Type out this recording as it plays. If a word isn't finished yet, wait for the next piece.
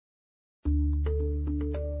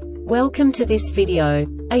Welcome to this video.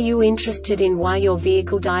 Are you interested in why your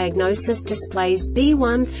vehicle diagnosis displays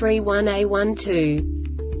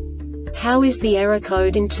B131A-12? How is the error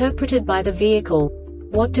code interpreted by the vehicle?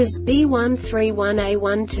 What does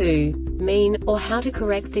B131A-12 mean, or how to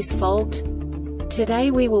correct this fault? Today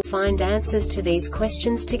we will find answers to these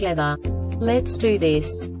questions together. Let's do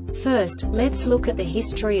this. First, let's look at the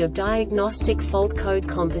history of diagnostic fault code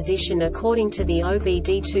composition according to the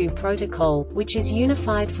OBD2 protocol, which is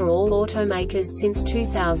unified for all automakers since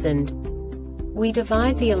 2000. We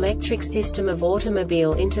divide the electric system of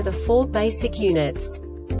automobile into the four basic units: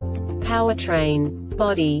 powertrain,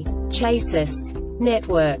 body, chassis,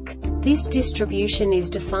 network. This distribution is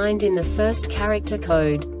defined in the first character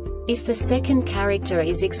code. If the second character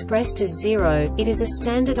is expressed as 0, it is a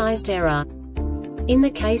standardized error. In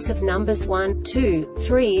the case of numbers 1, 2,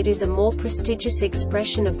 3, it is a more prestigious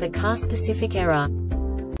expression of the car-specific error.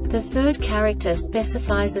 The third character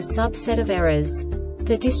specifies a subset of errors.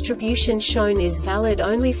 The distribution shown is valid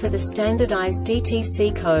only for the standardized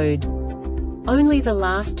DTC code. Only the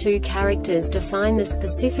last two characters define the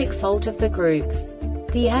specific fault of the group.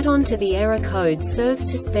 The add-on to the error code serves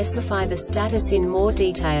to specify the status in more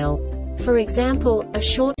detail. For example, a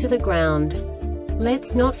short to the ground.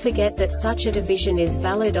 Let's not forget that such a division is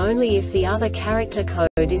valid only if the other character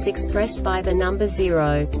code is expressed by the number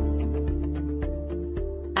 0.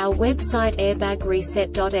 Our website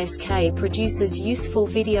airbagreset.sk produces useful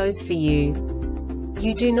videos for you.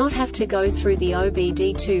 You do not have to go through the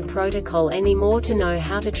OBD2 protocol anymore to know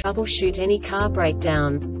how to troubleshoot any car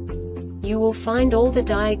breakdown. You will find all the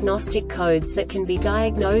diagnostic codes that can be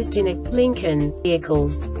diagnosed in a Lincoln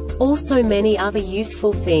vehicles. Also many other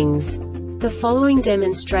useful things. The following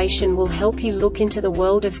demonstration will help you look into the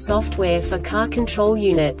world of software for car control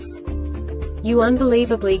units. You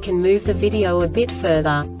unbelievably can move the video a bit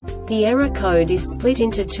further. The error code is split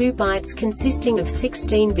into 2 bytes consisting of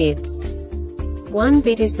 16 bits. 1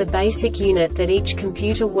 bit is the basic unit that each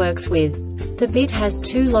computer works with. The bit has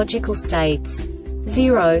 2 logical states: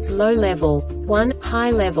 0, low level, 1, high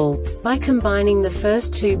level. By combining the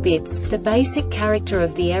first 2 bits, the basic character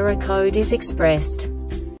of the error code is expressed.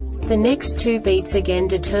 The next 2 beats again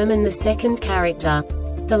determine the second character.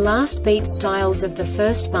 The last beat styles of the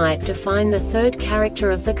first byte define the third character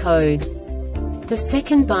of the code. The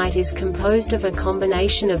second byte is composed of a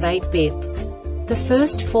combination of 8 bits. The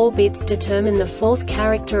first 4 bits determine the fourth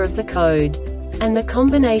character of the code. And the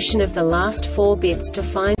combination of the last 4 bits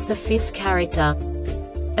defines the fifth character.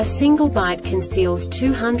 A single byte conceals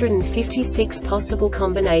 256 possible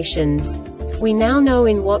combinations. We now know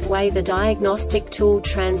in what way the diagnostic tool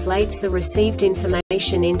translates the received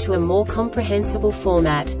information into a more comprehensible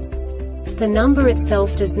format. The number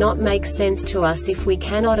itself does not make sense to us if we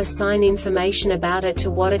cannot assign information about it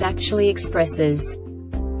to what it actually expresses.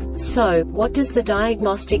 So, what does the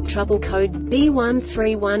Diagnostic Trouble Code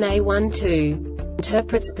B131A-12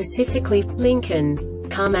 interpret specifically for Lincoln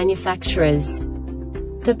car manufacturers?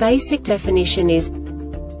 The basic definition is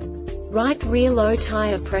right rear low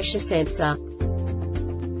tire pressure sensor.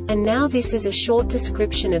 And now this is a short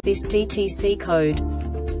description of this DTC code.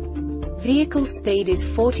 Vehicle speed is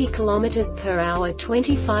 40 km per hour,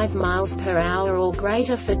 25 miles per hour or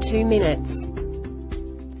greater for 2 minutes.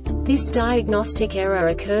 This diagnostic error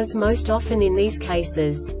occurs most often in these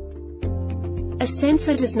cases: a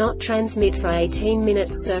sensor does not transmit for 18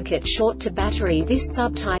 minutes, circuit short to battery. This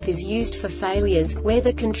subtype is used for failures where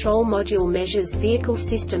the control module measures vehicle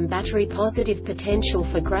system battery positive potential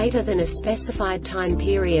for greater than a specified time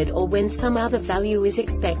period or when some other value is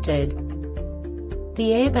expected.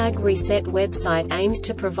 The Airbag Reset website aims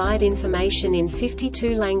to provide information in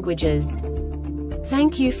 52 languages.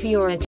 Thank you for your attention.